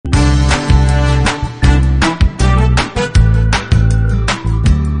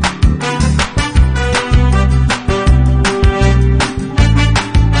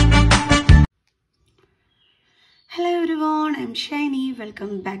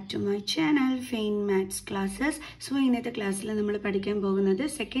welcome back to my channel Maths Classes. So in this class we will study the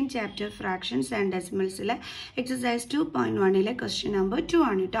second chapter fractions and decimals exercise 2.1 question number 2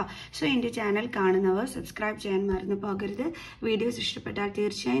 ആണ് ട്ടോ. So in the channel കാണുന്നവർ subscribe ചെയ്യാൻ മറന്നു പോകരുത്. Videos ഇഷ്ടപ്പെട്ടാൽ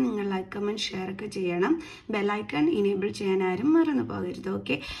തീർച്ചയായും നിങ്ങൾ like comment share ഒക്കെ ചെയ്യണം. ബെൽ ഐക്കൺ enable ചെയ്യാൻ ആരും മറന്നു പോകരുത്.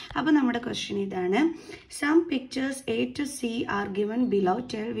 ഓക്കേ. അപ്പോൾ നമ്മുടെ question ഇതാണ്. Some pictures A to C are given below.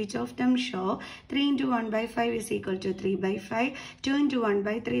 Tell which of them show 3 into 1 by 5 is equal to 3 by 5, 2 into 1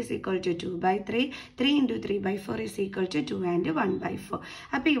 by 3 is equal to 2 by 3, 3 into 3 by 4 is equal to 2 and 1 by 4.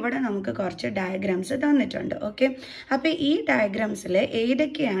 അപ്പോൾ ഇവിടെ നമുക്ക് കുറച്ച് diagrams തന്നിട്ടുണ്ട്. Okay. അപ്പോൾ ഈ ഡയഗ്രാംസിൽ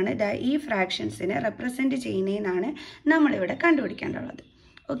ഏതൊക്കെയാണ് ഈ ഫ്രാക്ഷൻസിനെ represent ചെയ്യുന്നതെന്നാണ് നമ്മളിവിടെ കണ്ടുപിടിക്കേണ്ടത്.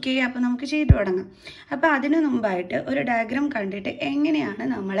 ഓക്കെ. അപ്പോൾ നമുക്ക് ചെയ്തു തുടങ്ങാം. അപ്പോൾ അതിനു മുമ്പായിട്ട് ഒരു ഡയഗ്രാം കണ്ടിട്ട് എങ്ങനെയാണ്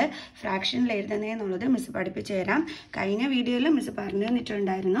നമ്മൾ ഫ്രാക്ഷനിൽ എഴുതുന്നതെന്നുള്ളത് മിസ് പഠിപ്പിച്ചു തരാം. കഴിഞ്ഞ വീഡിയോയിൽ മിസ് പറഞ്ഞു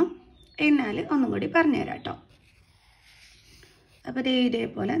തന്നിട്ടുണ്ടായിരുന്നു. എന്നാൽ ഒന്നും കൂടി പറഞ്ഞുതരാം കേട്ടോ. അപ്പോൾ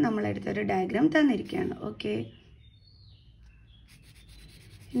ഇതേപോലെ നമ്മളെടുത്തൊരു ഡയഗ്രാം തന്നിരിക്കുകയാണ്. ഓക്കെ.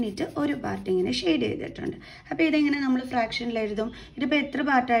 എന്നിട്ട് ഒരു പാർട്ട് ഇങ്ങനെ ഷെയ്ഡ് ചെയ്തിട്ടുണ്ട്. അപ്പോൾ ഇതെങ്ങനെ നമ്മൾ ഫ്രാക്ഷനിൽ എഴുതും? ഇതിപ്പോൾ എത്ര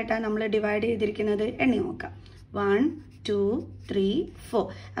പാർട്ടായിട്ടാണ് നമ്മൾ ഡിവൈഡ് ചെയ്തിരിക്കുന്നത് എണ്ണി നോക്കാം. 1, 2, 3, 4.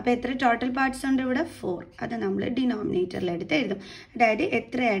 അപ്പോൾ എത്ര ടോട്ടൽ പാർട്സ് ഉണ്ട് ഇവിടെ? 4. അത് നമ്മൾ ഡിനോമിനേറ്ററിൽ എടുത്ത് എഴുതും. അതായത്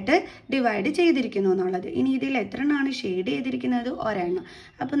എത്രയായിട്ട് ഡിവൈഡ് ചെയ്തിരിക്കുന്നു എന്നുള്ളത്. ഇനി ഇതിൽ എത്ര എണ്ണമാണ് ഷെയ്ഡ് ചെയ്തിരിക്കുന്നത്? ഒരെണ്ണം.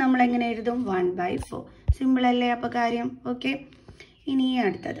 അപ്പോൾ നമ്മൾ എങ്ങനെ എഴുതും? 1 by 4. സിമ്പിൾ അല്ലേ അപ്പോൾ കാര്യം? ഓക്കെ. ഇനി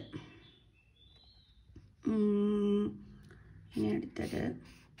അടുത്തത്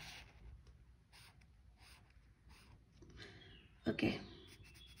ഓക്കെ.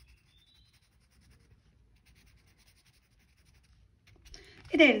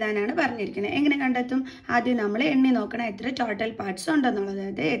 ഇത് എഴുതാനാണ് പറഞ്ഞിരിക്കുന്നത്. എങ്ങനെ കണ്ടെത്തും? ആദ്യം നമ്മൾ എണ്ണി നോക്കണം എത്ര ടോട്ടൽ പാർട്സ് ഉണ്ടെന്നുള്ളത്,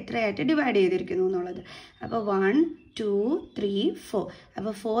 അതായത് എത്രയായിട്ട് ഡിവൈഡ് ചെയ്തിരിക്കുന്നു എന്നുള്ളത്. അപ്പോൾ 1, 2, 3, 4.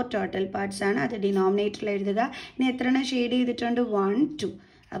 അപ്പോൾ 4 ടോട്ടൽ പാർട്സ് ആണ്. അത് ഡിനോമിനേറ്ററിൽ എഴുതുക. ഇനി എത്ര എണ്ണം ഷെയ്ഡ് ചെയ്തിട്ടുണ്ട്? 1, 2.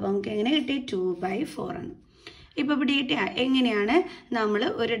 അപ്പോൾ നമുക്ക് എങ്ങനെ കിട്ടി? 2 by 4 ആണ്. ഇപ്പോൾ ഇവിടെ എങ്ങനെയാണ് നമ്മൾ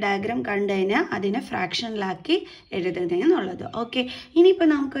ഒരു ഡയഗ്രാം കണ്ടു കഴിഞ്ഞാൽ അതിനെ ഫ്രാക്ഷനിലാക്കി എഴുതുന്നതെന്നുള്ളത്. ഓക്കെ. ഇനിയിപ്പോൾ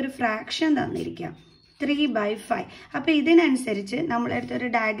നമുക്കൊരു ഫ്രാക്ഷൻ തന്നിരിക്കാം, 3 by 5. അപ്പോൾ ഇതിനനുസരിച്ച് നമ്മളെടുത്തൊരു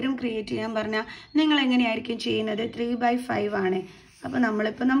ഡയഗ്രാം ക്രിയേറ്റ് ചെയ്യാൻ പറഞ്ഞാൽ നിങ്ങൾ എങ്ങനെയായിരിക്കും ചെയ്യുന്നത്? 3 by 5 ആണ്. അപ്പോൾ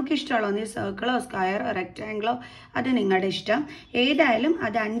നമ്മളിപ്പോൾ നമുക്ക് ഇഷ്ടമുള്ള സർക്കിളോ സ്ക്വയറോ റെക്റ്റാങ്കിളോ അത് നിങ്ങളുടെ ഇഷ്ടം. ഏതായാലും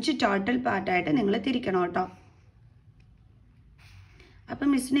അത് 5 ടോട്ടൽ പാർട്ടായിട്ട് നിങ്ങൾ തിരിക്കണം കേട്ടോ. അപ്പം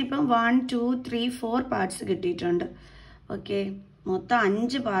മിസ്സിന് ഇപ്പം 1, 2, 3, 4 പാർട്സ് കിട്ടിയിട്ടുണ്ട്. ഓക്കെ. മൊത്തം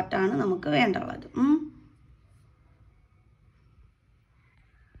 5 പാർട്ടാണ് നമുക്ക് വേണ്ടുള്ളത്.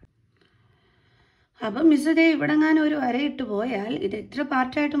 അപ്പം മിസ് ഇതേ ഇവിടെ ഞാൻ ഒരു വരയിട്ട് പോയാൽ ഇത് എത്ര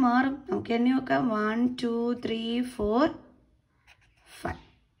പാർട്ടായിട്ട് മാറും? നമുക്ക് എണ്ണി നോക്കാം. 1, 2, 3, 4, 5.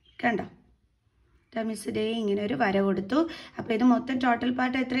 കണ്ടോ? മിസ് ഇതേ ഇങ്ങനെ ഒരു വര കൊടുത്തു. അപ്പോൾ ഇത് മൊത്തം ടോട്ടൽ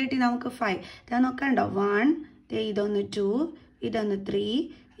പാർട്ട് എത്ര കിട്ടി നമുക്ക്? 5. ഇതാ നോക്കണ്ടോ? 1, ഇതൊന്ന് 2, ഇതൊന്ന് 3,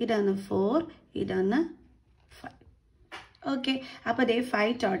 ഇതൊന്ന് 4, ഇതൊന്ന് 5. ഓക്കെ. അപ്പോൾ അതേ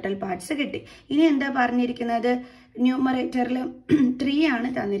 5 ടോട്ടൽ പാർട്സ് കിട്ടി. ഇനി എന്താ പറഞ്ഞിരിക്കുന്നത്? ന്യൂമറേറ്ററിൽ 3 ആണ്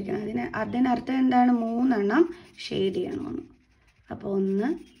തന്നിരിക്കുന്നത്. അതിനർത്ഥം എന്താണ്? 3 എണ്ണം ഷെയ്ഡ് ചെയ്യണമെന്ന്. അപ്പോൾ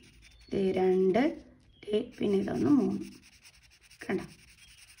 1, 2, പിന്നെ ഇതൊന്ന് 3. കണ്ടോ?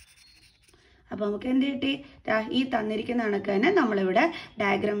 അപ്പോൾ നമുക്ക് എന്ത് കിട്ടി? ഈ തന്നിരിക്കുന്ന കണക്ക് തന്നെ നമ്മളിവിടെ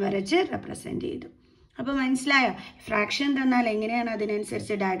ഡയഗ്രാം വരച്ച് റെപ്രസെൻറ്റ് ചെയ്തു. അപ്പോൾ മനസ്സിലായോ? ഫ്രാക്ഷൻ തന്നാൽ എങ്ങനെയാണ്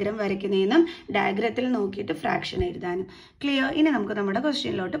അതിനനുസരിച്ച് ഡയഗ്രാം വരയ്ക്കുന്നതെന്നും ഡയഗ്രത്തിൽ നോക്കിയിട്ട് ഫ്രാക്ഷൻ എഴുതാനും. ക്ലിയർ? ഇനി നമുക്ക് നമ്മുടെ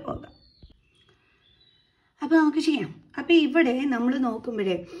ക്വസ്റ്റ്യനിലോട്ട് പോകാം. അപ്പോൾ നമുക്ക് ചെയ്യാം. അപ്പോൾ ഇവിടെ നമ്മൾ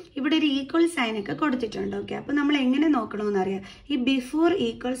നോക്കുമ്പോഴേ ഇവിടെ ഒരു ഈക്വൽ സൈനൊക്കെ കൊടുത്തിട്ടുണ്ട്. ഓക്കെ. അപ്പോൾ നമ്മൾ എങ്ങനെ നോക്കണമെന്ന് അറിയാം. ഈ ബിഫോർ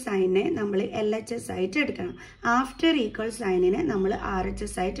ഈക്വൽ സൈനിനെ നമ്മൾ LHS ആയിട്ട് എടുക്കണം. ആഫ്റ്റർ ഈക്വൽ സൈനിനെ നമ്മൾ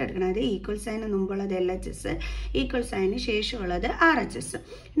RHS ആയിട്ട് എടുക്കണം. അതായത് equal sign മുമ്പുള്ളത് LHS, equal sign ശേഷമുള്ളത് RHS.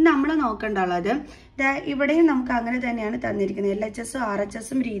 നമ്മൾ നോക്കേണ്ടുള്ളത് ഇവിടെയും നമുക്ക് അങ്ങനെ തന്നെയാണ് തന്നിരിക്കുന്നത്. LHSഉം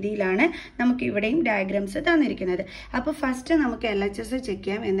RHSഉം രീതിയിലാണ് നമുക്ക് ഇവിടെയും ഡയഗ്രാംസ് തന്നിരിക്കുന്നത്. അപ്പോൾ ഫസ്റ്റ് നമുക്ക് LHS ചെക്ക്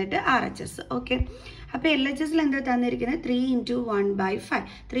ചെയ്യാം, എന്നിട്ട് RHS. ഓക്കെ. അപ്പോൾ LHSൽ എന്താ തന്നിരിക്കുന്നത്? 3 into 1 by 5.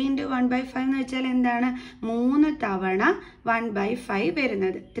 3 into 1 by 5 എന്ന് വെച്ചാൽ എന്താണ്? 3 തവണ 1 by 5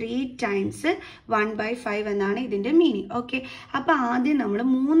 വരുന്നത്. 3 times 1 by 5 എന്നാണ് ഇതിൻ്റെ മീനിങ്. ഓക്കെ. അപ്പോൾ ആദ്യം നമ്മൾ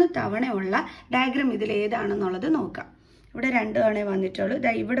 3 തവണയുള്ള ഡയഗ്രാം ഇതിൽ ഏതാണെന്നുള്ളത് നോക്കാം. ഇവിടെ 2 തവണ വന്നിട്ടുള്ളൂ.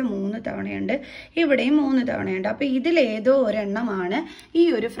 ഇവിടെ 3 തവണയുണ്ട്, ഇവിടെയും 3 തവണയുണ്ട്. അപ്പോൾ ഇതിലേതോ ഒരെണ്ണമാണ് ഈ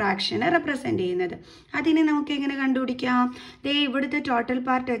ഒരു ഫ്രാക്ഷനെ റെപ്രസെന്റ് ചെയ്യുന്നത്. അതിനെ നമുക്ക് എങ്ങനെ കണ്ടുപിടിക്കാം? ഇവിടുത്തെ ടോട്ടൽ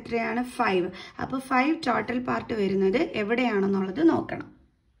പാർട്ട് എത്രയാണ്? 5. അപ്പോൾ 5 ടോട്ടൽ പാർട്ട് വരുന്നത് എവിടെയാണെന്നുള്ളത് നോക്കണം.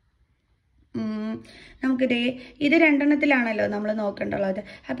 നമുക്കിത് 2 നമ്മൾ നോക്കേണ്ടുള്ളത്.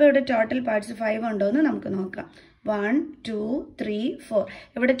 അപ്പോൾ ഇവിടെ ടോട്ടൽ പാർട്സ് 5 ഉണ്ടോ എന്ന് നമുക്ക് നോക്കാം. 1, 2, 3, 4.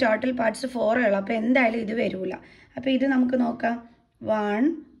 ഇവിടെ ടോട്ടൽ പാർട്സ് 4 ഉള്ളൂ. അപ്പോൾ എന്തായാലും ഇത് വരില്ല. അപ്പോൾ ഇത് നമുക്ക് നോക്കാം. 1,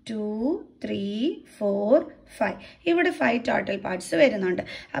 2, 3, 4, 5. ഇവിടെ 5 ടോട്ടൽ പാർട്സ് വരുന്നുണ്ട്.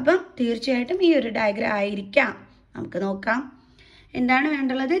 അപ്പം തീർച്ചയായിട്ടും ഈ ഒരു ഡയഗ്രം ആയിരിക്കാം. നമുക്ക് നോക്കാം. എന്താണ്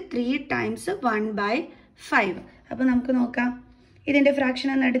വേണ്ടുള്ളത്? 3 times 1/5. അപ്പം നമുക്ക് നോക്കാം. ഇതിൻ്റെ ഫ്രാക്ഷൻ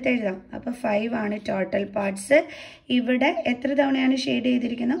ഒന്ന് എടുത്ത് എഴുതാം. അപ്പോൾ 5 ആണ് ടോട്ടൽ പാർട്സ്. ഇവിടെ എത്ര തവണയാണ് ഷെയ്ഡ്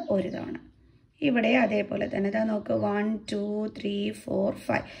ചെയ്തിരിക്കുന്നത്? ഒരു തവണ. ഇവിടെ അതേപോലെ തന്നെ ഇതാ നോക്ക്, 1, 2, 3, 4,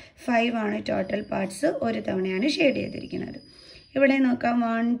 5. 5 ആണ് ടോട്ടൽ പാർട്സ്. ഒരു തവണയാണ് ഷെയ്ഡ് ചെയ്തിരിക്കുന്നത്. ഇവിടെ നോക്കാം,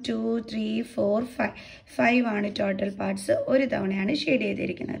 1, 2, 3, 4, 5. 5 ആണ് ടോട്ടൽ പാർട്സ്. ഒരു തവണയാണ് ഷെയ്ഡ്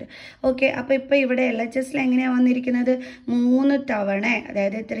ചെയ്തിരിക്കുന്നത്. ഓക്കെ, അപ്പോൾ ഇപ്പോൾ ഇവിടെ LHSൽ എങ്ങനെയാണ് വന്നിരിക്കുന്നത്? 3 തവണ,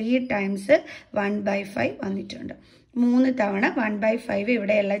 അതായത് 3 times 1/5 വന്നിട്ടുണ്ട്. 3 തവണ 1/5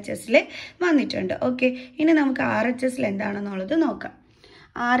 ഇവിടെ LHSൽ വന്നിട്ടുണ്ട്. ഓക്കെ, ഇനി നമുക്ക് RHSൽ എന്താണെന്നുള്ളത് നോക്കാം.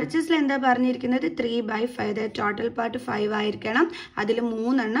 RHSൽ എന്താ പറഞ്ഞിരിക്കുന്നത്? 3/5, അതായത് ടോട്ടൽ പാർട്ട് 5 ആയിരിക്കണം. അതിൽ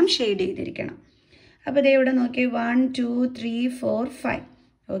 3 ഷെയ്ഡ് ചെയ്തിരിക്കണം. അപ്പോൾ ഇത് ഇവിടെ നോക്കി, 1, 2, 3, 4, 5.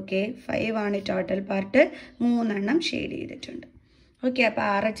 ഓക്കെ, 5 ആണ് ടോട്ടൽ പാർട്ട്. 3 ഷെയ്ഡ് ചെയ്തിട്ടുണ്ട്. ഓക്കെ, അപ്പോൾ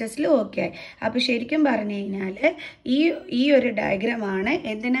RHSൽ ഓക്കെ ആയി. അപ്പോൾ ശരിക്കും പറഞ്ഞു കഴിഞ്ഞാൽ ഈ ഒരു ഡയഗ്രമാണ്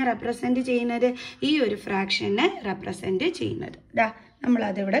എന്തിനെ റെപ്രസെൻറ്റ് ചെയ്യുന്നത്? ഈ ഒരു ഫ്രാക്ഷനെ റെപ്രസെൻറ്റ് ചെയ്യുന്നത്. ദാ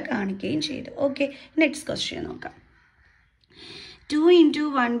നമ്മളതിവിടെ കാണിക്കുകയും ചെയ്തു. ഓക്കെ, നെക്സ്റ്റ് ക്വസ്റ്റ്യൻ നോക്കാം. 2 into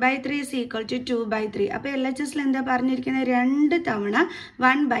 1/3 is equal to 2/3. അപ്പോൾ LHSൽ എന്താ പറഞ്ഞിരിക്കുന്നത്? 2 തവണ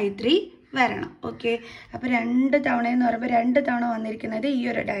 1/3 വരണം. ഓക്കെ, അപ്പോൾ 2 തവണ എന്ന് പറയുമ്പോൾ 2 തവണ വന്നിരിക്കുന്നത് ഈ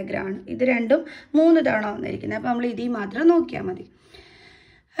ഒരു ഡയഗ്രാമാണ്. ഇത് രണ്ടും 3 തവണ വന്നിരിക്കുന്നത്. അപ്പോൾ നമ്മൾ ഇതിൽ മാത്രം നോക്കിയാൽ മതി.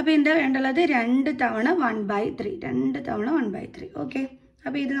 അപ്പോൾ എന്താ വേണ്ടുള്ളത്? 2 തവണ 1/3. 2 തവണ 1/3. ഓക്കെ,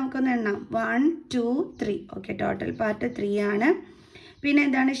 അപ്പോൾ ഇത് നമുക്കൊന്ന് എണ്ണാം. 1, 2, 3. ഓക്കെ, ടോട്ടൽ പാർട്ട് 3 ആണ്. പിന്നെ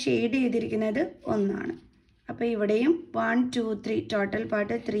എന്താണ് ഷെയ്ഡ് ചെയ്തിരിക്കുന്നത്? 1 ആണ്. അപ്പോൾ ഇവിടെയും 1, 2, 3 ടോട്ടൽ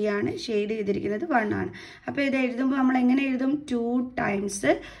പാർട്ട് 3 ആണ്. ഷെയ്ഡ് ചെയ്തിരിക്കുന്നത് 1 ആണ്. അപ്പോൾ ഇത് എഴുതുമ്പോൾ നമ്മൾ എങ്ങനെ എഴുതും? 2 times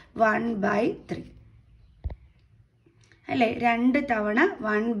 1/3 അല്ലേ? 2 തവണ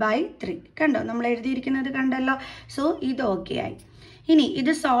 1/3. കണ്ടോ? നമ്മൾ എഴുതിയിരിക്കുന്നത് കണ്ടല്ലോ. സോ ഇത് ഓക്കെ ആയി. ഇനി ഇത്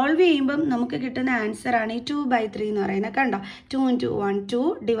സോൾവ് ചെയ്യുമ്പം നമുക്ക് കിട്ടുന്ന ആൻസർ ആണ് ഈ 2/3 എന്ന് പറയുന്നത്. കണ്ടോ? 2 into 1, 2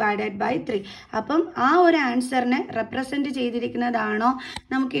 divided by 3. അപ്പം ആ ഒരു ആൻസറിനെ റെപ്രസെൻറ്റ് ചെയ്തിരിക്കുന്നതാണോ?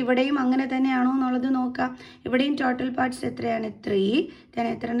 നമുക്ക് ഇവിടെയും അങ്ങനെ തന്നെയാണോ എന്നുള്ളത് നോക്കാം. ഇവിടെയും ടോട്ടൽ പാർട്സ് എത്രയാണ്? 3. ഞാൻ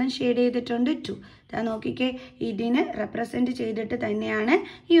എത്ര ഷെയ്ഡ് ചെയ്തിട്ടുണ്ട്? 2. ഞാൻ നോക്കിക്കേ, ഇതിനെ റെപ്രസെൻറ്റ് ചെയ്തിട്ട് തന്നെയാണ്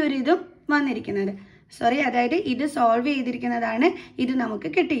ഈ ഒരു ഇതും വന്നിരിക്കുന്നത്. സോറി, അതായത് ഇത് സോൾവ് ചെയ്തിരിക്കുന്നതാണ് ഇത് നമുക്ക്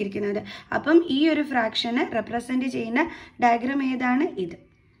കിട്ടിയിരിക്കുന്നത്. അപ്പം ഈ ഒരു ഫ്രാക്ഷനെ റെപ്രസെൻറ്റ് ചെയ്യുന്ന ഡയഗ്രാം ഏതാണ്? ഇത്.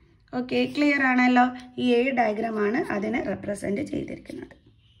 ഓക്കെ, ക്ലിയർ ആണല്ലോ? ഈ ഡയഗ്രാമാണ് അതിനെ റെപ്രസെൻറ്റ് ചെയ്തിരിക്കുന്നത്.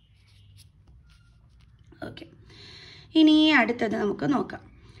 ഓക്കെ, ഇനി അടുത്തത് നമുക്ക് നോക്കാം.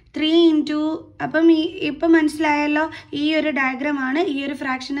 3 into, അപ്പം ഇപ്പം മനസ്സിലായല്ലോ ഈ ഒരു ഡയഗ്രാമാണ് ഈ ഒരു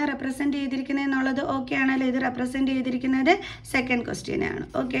ഫ്രാക്ഷനെ റെപ്രസെൻറ്റ് ചെയ്തിരിക്കുന്നത് എന്നുള്ളത്. ഓക്കെ ആണല്ലോ? ഇത് റെപ്രസെൻറ്റ് ചെയ്തിരിക്കുന്നത് സെക്കൻഡ് ക്വസ്റ്റ്യൻ ആണ്.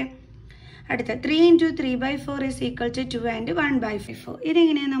 ഓക്കെ, അടുത്ത 3 into 3/4 is equal to 2 and 1/4.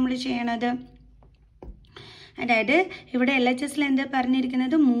 ഇതെങ്ങനെയാണ് നമ്മൾ ചെയ്യണത്? അതായത് ഇവിടെ LHSൽ എന്താ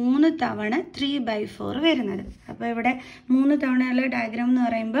പറഞ്ഞിരിക്കുന്നത്? 3 തവണ 3/4 വരുന്നത്. അപ്പോൾ ഇവിടെ 3 തവണയുള്ള ഡയഗ്രാം എന്ന്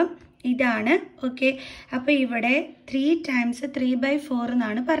പറയുമ്പം ഇതാണ്. ഓക്കെ, അപ്പോൾ ഇവിടെ 3 times 3/4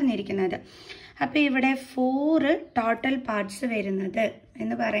 എന്നാണ് പറഞ്ഞിരിക്കുന്നത്. അപ്പോൾ ഇവിടെ 4 ടോട്ടൽ പാർട്സ് വരുന്നത്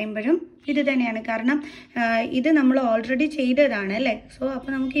എന്ന് പറയുമ്പോഴും ഇത് തന്നെയാണ്. കാരണം ഇത് നമ്മൾ ഓൾറെഡി ചെയ്തതാണ് അല്ലേ? സോ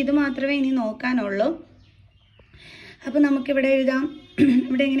അപ്പോൾ നമുക്ക് ഇത് മാത്രമേ ഇനി നോക്കാനുള്ളൂ. അപ്പോൾ നമുക്കിവിടെ എഴുതാം.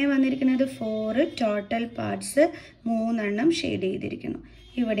 ഇവിടെ എങ്ങനെ വന്നിരിക്കുന്നത്? 4 ടോട്ടൽ പാർട്സ് 3 ഷെയ്ഡ് ചെയ്തിരിക്കുന്നു.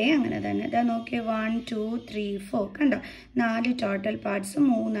 ഇവിടെ അങ്ങനെ തന്നെ. ഇതാ നോക്കിയേ, 1, 2, 3, 4. കണ്ടോ? 4 ടോട്ടൽ പാർട്സ്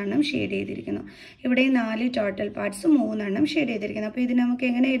 3 ഷെയ്ഡ് ചെയ്തിരിക്കുന്നു. ഇവിടെ 4 ടോട്ടൽ പാർട്സ് 3 ഷെയ്ഡ് ചെയ്തിരിക്കുന്നു. അപ്പോൾ ഇത് നമുക്ക്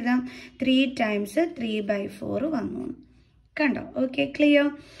എങ്ങനെ എഴുതാം? 3 times 3/4 വന്നു. കണ്ടോ? Okay, clear?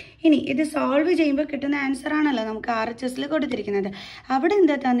 ഇനി ഇത് സോൾവ് ചെയ്യുമ്പോൾ കിട്ടുന്ന ആൻസർ ആണല്ലോ നമുക്ക് RHSൽ കൊടുത്തിരിക്കുന്നത്. അവിടെ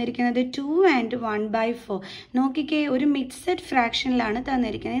എന്താ തന്നിരിക്കുന്നത്? 2 and 1/4. നോക്കിക്കേ, ഒരു മിക്സഡ് ഫ്രാക്ഷനിലാണ്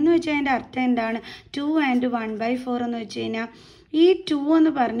തന്നിരിക്കുന്നത്. എന്ന് വെച്ചാൽ അതിൻ്റെ അർത്ഥം എന്താണ്? 2 and 1/4 എന്ന് വെച്ച് കഴിഞ്ഞാൽ ഈ 2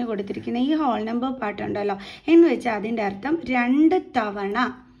 എന്ന് പറഞ്ഞു കൊടുത്തിരിക്കുന്ന ഈ ഹോൾ നമ്പർ പാർട്ട് ഉണ്ടല്ലോ, എന്ന് വെച്ചാൽ അതിൻ്റെ അർത്ഥം 2 തവണ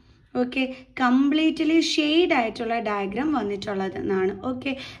ഓക്കെ കംപ്ലീറ്റ്ലി ഷെയ്ഡ് ആയിട്ടുള്ള ഡയഗ്രാം വന്നിട്ടുള്ളത് എന്നാണ്.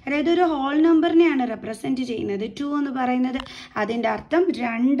 ഓക്കെ, അതായത് ഒരു ഹോൾ നമ്പറിനെയാണ് റെപ്രസെൻറ്റ് ചെയ്യുന്നത് 2 എന്ന് പറയുന്നത്. അതിൻ്റെ അർത്ഥം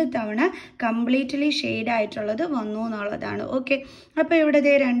 2 തവണ കംപ്ലീറ്റ്ലി ഷെയ്ഡ് ആയിട്ടുള്ളത് വന്നു എന്നുള്ളതാണ്. ഓക്കെ, അപ്പോൾ ഇവിടെ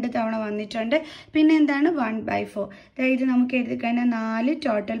 2 തവണ വന്നിട്ടുണ്ട്. പിന്നെ എന്താണ്? 1/4. അതായത് നമുക്ക് എഴുതി കഴിഞ്ഞാൽ 4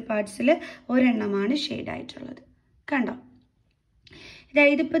 ടോട്ടൽ പാർട്സിൽ ഒരെണ്ണമാണ് ഷെയ്ഡ് ആയിട്ടുള്ളത്. കണ്ടോ?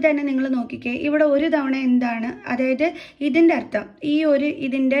 ഇതിപ്പോൾ തന്നെ നിങ്ങൾ നോക്കിക്കേ, ഇവിടെ ഒരു തവണ എന്താണ്? അതായത് ഇതിൻ്റെ അർത്ഥം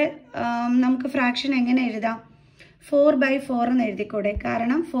ഇതിൻ്റെ നമുക്ക് ഫ്രാക്ഷൻ എങ്ങനെ എഴുതാം? 4/4 എന്ന് എഴുതിക്കൂടെ?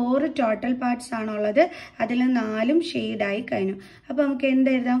 കാരണം 4 ടോട്ടൽ പാർട്സ് ആണുള്ളത്, അതിൽ 4 ഷെയ്ഡായി കഴിഞ്ഞു. അപ്പോൾ നമുക്ക്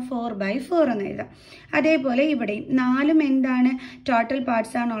എന്തെഴുതാം? 4/4 എന്ന് എഴുതാം. അതേപോലെ ഇവിടെയും 4 എന്താണ്? ടോട്ടൽ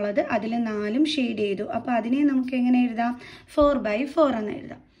പാർട്സ് ആണുള്ളത്, അതിൽ 4 ഷെയ്ഡ് ചെയ്തു. അപ്പോൾ അതിനെ നമുക്ക് എങ്ങനെ എഴുതാം? 4/4 എന്ന്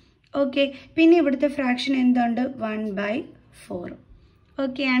എഴുതാം. ഓക്കെ, പിന്നെ ഇവിടുത്തെ ഫ്രാക്ഷൻ എന്തുണ്ട്? 1/4.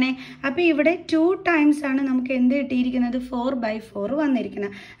 ഓക്കെ ആണേ. അപ്പോൾ ഇവിടെ 2 ടൈംസ് ആണ് നമുക്ക് എന്ത് കിട്ടിയിരിക്കുന്നത്? 4/4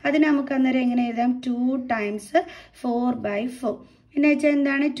 വന്നിരിക്കുന്നത്. അതിന് നമുക്ക് അന്നേരം എങ്ങനെ എഴുതാം? 2 ടൈംസ് 4/4 എന്ന് വെച്ചാൽ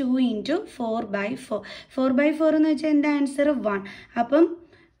എന്താണ്? 2 × 4/4. 4/4 എന്ന് വെച്ചാൽ എന്താ ആൻസർ? 1. അപ്പം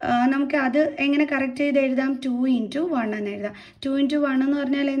നമുക്ക് അത് എങ്ങനെ കറക്റ്റ് ചെയ്ത് എഴുതാം? 2 × 1 എന്ന് എഴുതാം. 2 × 1 എന്ന്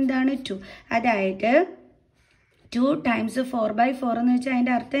പറഞ്ഞാൽ എന്താണ്? 2. അതായത് 2 ടൈംസ് 4/4 എന്ന് വെച്ചാൽ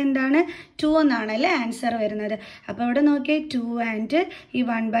അതിൻ്റെ അർത്ഥം എന്താണ്? 2 എന്നാണല്ലേ ആൻസർ വരുന്നത്. അപ്പോൾ ഇവിടെ നോക്കിയേ, 2 ആൻഡ് ഈ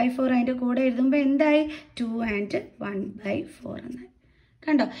 1/4 അതിൻ്റെ കൂടെ എഴുതുമ്പോൾ എന്തായി? 2 ആൻഡ് 1/4 എന്നായി.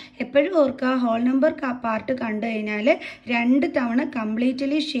 കണ്ടോ? എപ്പോഴും ഓർക്കുക, ഹോൾ നമ്പർ പാർട്ട് കണ്ടു കഴിഞ്ഞാൽ 2 തവണ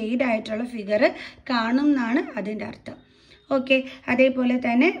കംപ്ലീറ്റ്ലി ഷെയ്ഡ് ആയിട്ടുള്ള ഫിഗർ കാണും എന്നാണ് അതിൻ്റെ അർത്ഥം. ഓക്കെ, അതേപോലെ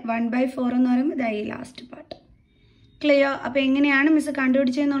തന്നെ 1/4 എന്ന് പറയുമ്പോൾ ഈ ലാസ്റ്റ് പാർട്ട്. ക്ലിയർ? അപ്പോൾ എങ്ങനെയാണ് മിസ്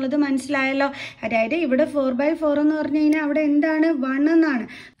കണ്ടുപിടിച്ചതെന്നുള്ളത് മനസ്സിലായല്ലോ. അതായത് ഇവിടെ 4/4 എന്ന് പറഞ്ഞു കഴിഞ്ഞാൽ അവിടെ എന്താണ്? 1 എന്നാണ്.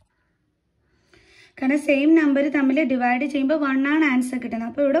 കാരണം സെയിം നമ്പർ തമ്മിൽ ഡിവൈഡ് ചെയ്യുമ്പോൾ 1 ആണ് ആൻസർ കിട്ടുന്നത്.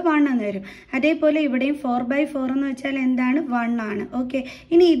 അപ്പോൾ ഇവിടെ 1 എന്ന് വരും. അതേപോലെ ഇവിടെയും 4/4 എന്ന് വെച്ചാൽ എന്താണ്? 1 ആണ്. ഓക്കെ,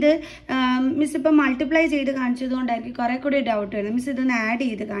 ഇനി ഇത് മിസ് ഇപ്പോൾ മൾട്ടിപ്ലൈ ചെയ്ത് കാണിച്ചതുകൊണ്ടായിരിക്കും കുറേ കൂടി ഡൗട്ട് വരുന്നത്. മിസ് ഇതൊന്ന് ആഡ്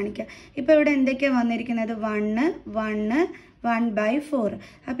ചെയ്ത് കാണിക്കാം. ഇപ്പോൾ ഇവിടെ എന്തൊക്കെയാണ് വന്നിരിക്കുന്നത്? 1 1 1/4.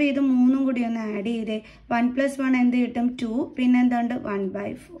 അപ്പോൾ ഇത് 3 കൂടി ഒന്ന് ആഡ് ചെയ്തേ. 1 + 1 എന്ത് കിട്ടും? 2. പിന്നെ എന്തുണ്ട്?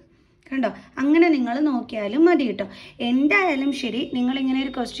 1/4. കണ്ടോ? അങ്ങനെ നിങ്ങൾ നോക്കിയാലും മതി കേട്ടോ. എന്തായാലും ശരി, നിങ്ങളിങ്ങനെ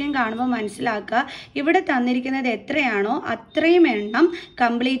ഒരു ക്വസ്റ്റ്യൻ കാണുമ്പോൾ മനസ്സിലാക്കുക, ഇവിടെ തന്നിരിക്കുന്നത് എത്രയാണോ അത്രയും എണ്ണം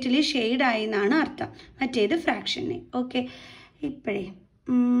കംപ്ലീറ്റ്ലി ഷെയ്ഡായി എന്നാണ് അർത്ഥം, മറ്റേത് ഫ്രാക്ഷനെ. ഓക്കെ, ഇപ്പോഴേ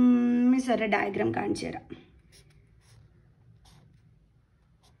മിസ് ഒരു ഡയഗ്രാം കാണിച്ചു തരാം.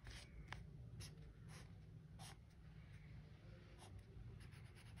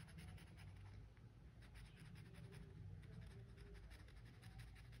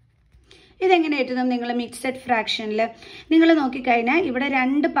 ഇതെങ്ങനെ എഴുതും? നിങ്ങൾ മിക്സഡ് ഫ്രാക്ഷനിൽ നിങ്ങൾ നോക്കിക്കഴിഞ്ഞാൽ ഇവിടെ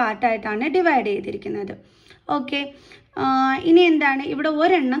 2 പാർട്ടായിട്ടാണ് ഡിവൈഡ് ചെയ്തിരിക്കുന്നത്. ഓക്കെ, ഇനി എന്താണ്? ഇവിടെ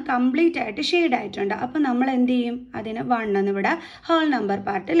ഒരെണ്ണം കംപ്ലീറ്റ് ആയിട്ട് ഷെയ്ഡ് ആയിട്ടുണ്ട്. അപ്പം നമ്മൾ എന്ത് ചെയ്യും? അതിന് 1 എന്ന് ഇവിടെ ഹോൾ നമ്പർ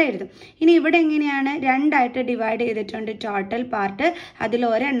പാർട്ടിൽ എഴുതും. ഇനി ഇവിടെ എങ്ങനെയാണ്? 2 ആയിട്ട് ഡിവൈഡ് ചെയ്തിട്ടുണ്ട് ടോട്ടൽ പാർട്ട്. അതിൽ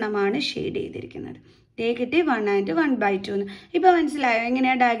ഒരെണ്ണമാണ് ഷെയ്ഡ് ചെയ്തിരിക്കുന്നത്. ഇതേ കിട്ടി 1 ആൻഡ് 1/2 എന്ന്. ഇപ്പോൾ മനസ്സിലായോ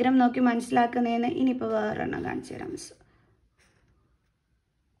എങ്ങനെയാണ് ഡയഗ്രാം നോക്കി മനസ്സിലാക്കുന്നതെന്ന്? ഇനിയിപ്പോൾ വേറൊരെണ്ണം കാണിച്ചു തരാം മിസ്.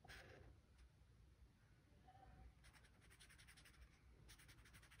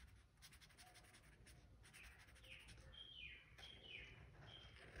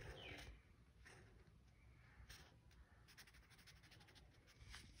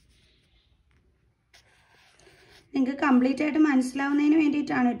 നിങ്ങൾക്ക് കംപ്ലീറ്റ് ആയിട്ട് മനസ്സിലാവുന്നതിന്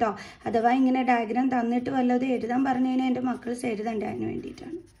വേണ്ടിയിട്ടാണ് കേട്ടോ. അഥവാ ഇങ്ങനെ ഡയഗ്രാം തന്നിട്ട് വല്ലതും എഴുതാൻ പറഞ്ഞു കഴിഞ്ഞാൽ എൻ്റെ മക്കൾസ് എഴുതണ്ടേ, അതിന്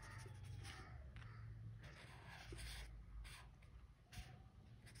വേണ്ടിയിട്ടാണ്.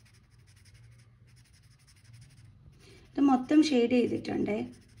 ഇത് മൊത്തം ഷെയ്ഡ് ചെയ്തിട്ടുണ്ടേ.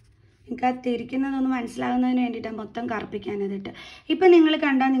 നിങ്ങൾക്ക് ആ തിരിക്കുന്നതൊന്ന് മനസ്സിലാകുന്നതിന് വേണ്ടിയിട്ടാണ് മൊത്തം കറുപ്പിക്കാനതിട്ട്. ഇപ്പം നിങ്ങൾ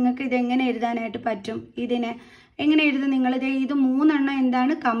കണ്ടാൽ നിങ്ങൾക്ക് ഇതെങ്ങനെ എഴുതാനായിട്ട് പറ്റും? ഇതിനെ എങ്ങനെ എഴുതും? നിങ്ങളിത് ഇത് 3 എണ്ണം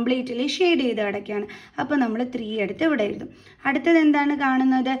എന്താണ്? കംപ്ലീറ്റ്ലി ഷെയ്ഡ് ചെയ്ത് കിടക്കുകയാണ്. അപ്പോൾ നമ്മൾ 3 എടുത്ത് ഇവിടെ എഴുതും. അടുത്തത് എന്താണ്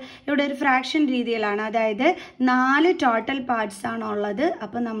കാണുന്നത്? ഇവിടെ ഒരു ഫ്രാക്ഷൻ രീതിയിലാണ്, അതായത് 4 ടോട്ടൽ പാർട്സ് ആണുള്ളത്.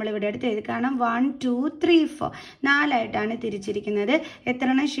 അപ്പോൾ നമ്മൾ ഇവിടെ എടുത്ത് എഴുതി. കാരണം 1 2 3 4 4ആയിട്ടാണ് തിരിച്ചിരിക്കുന്നത്. എത്ര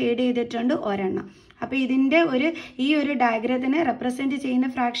എണ്ണം ഷെയ്ഡ് ചെയ്തിട്ടുണ്ട്? ഒരെണ്ണം. അപ്പോൾ ഇതിൻ്റെ ഈ ഒരു ഡയഗ്രത്തിനെ റെപ്രസെൻറ്റ് ചെയ്യുന്ന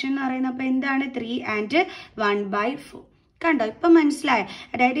ഫ്രാക്ഷൻ എന്ന് പറയുന്നത് അപ്പോൾ എന്താണ്? 3 ആൻഡ് 1/4. കണ്ടോ? ഇപ്പം മനസ്സിലായോ?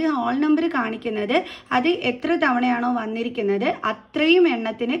 അതായത് ഈ ഹോൾ നമ്പർ കാണിക്കുന്നത് അത് എത്ര തവണയാണോ വന്നിരിക്കുന്നത് അത്രയും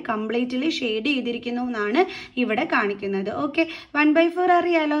എണ്ണത്തിന് കംപ്ലീറ്റ്ലി ഷെയ്ഡ് ചെയ്തിരിക്കുന്നു എന്നാണ് ഇവിടെ കാണിക്കുന്നത്. ഓക്കെ, 1/4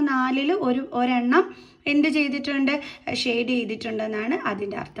 അറിയാലോ, 4ൽ ഒരെണ്ണം എന്ത് ചെയ്തിട്ടുണ്ട്? ഷെയ്ഡ് ചെയ്തിട്ടുണ്ടെന്നാണ്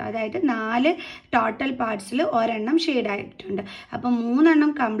അതിൻ്റെ അർത്ഥം. അതായത് 4 ടോട്ടൽ പാർട്സിൽ ഒരെണ്ണം ഷെയ്ഡ് ആയിട്ടുണ്ട്. അപ്പം 3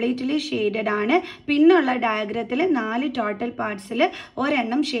 എണ്ണം കംപ്ലീറ്റ്ലി ഷെയ്ഡഡ് ആണ്. പിന്നുള്ള ഡയഗ്രത്തിൽ 4 ടോട്ടൽ പാർട്സിൽ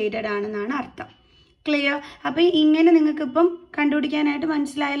ഒരെണ്ണം ഷെയ്ഡഡ് ആണെന്നാണ് അർത്ഥം. ക്ലിയർ? അപ്പോൾ ഇങ്ങനെ നിങ്ങൾക്കിപ്പം കണ്ടുപിടിക്കാനായിട്ട്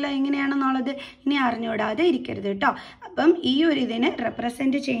മനസ്സിലായല്ലോ എങ്ങനെയാണെന്നുള്ളത്. ഇനി അറിഞ്ഞുകൂടാതെ ഇരിക്കരുത് കേട്ടോ. അപ്പം ഈ ഒരു ഇതിനെ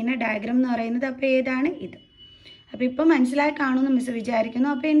റെപ്രസെൻറ്റ് ചെയ്യുന്ന ഡയഗ്രാം എന്ന് പറയുന്നത് അപ്പോൾ ഏതാണ്? ഇത്. അപ്പോൾ ഇപ്പം മനസ്സിലായി കാണുമെന്ന് മിസ് വിചാരിക്കുന്നു.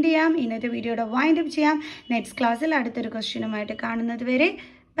 അപ്പോൾ എന്ത് ചെയ്യാം? ഇന്നത്തെ വീഡിയോയുടെ വൈൻഡ് അപ്പ് ചെയ്യാം. നെക്സ്റ്റ് ക്ലാസ്സിൽ അടുത്തൊരു ക്വസ്റ്റ്യനുമായിട്ട് കാണുന്നത് വരെ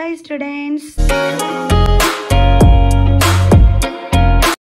ബൈ സ്റ്റുഡൻസ്.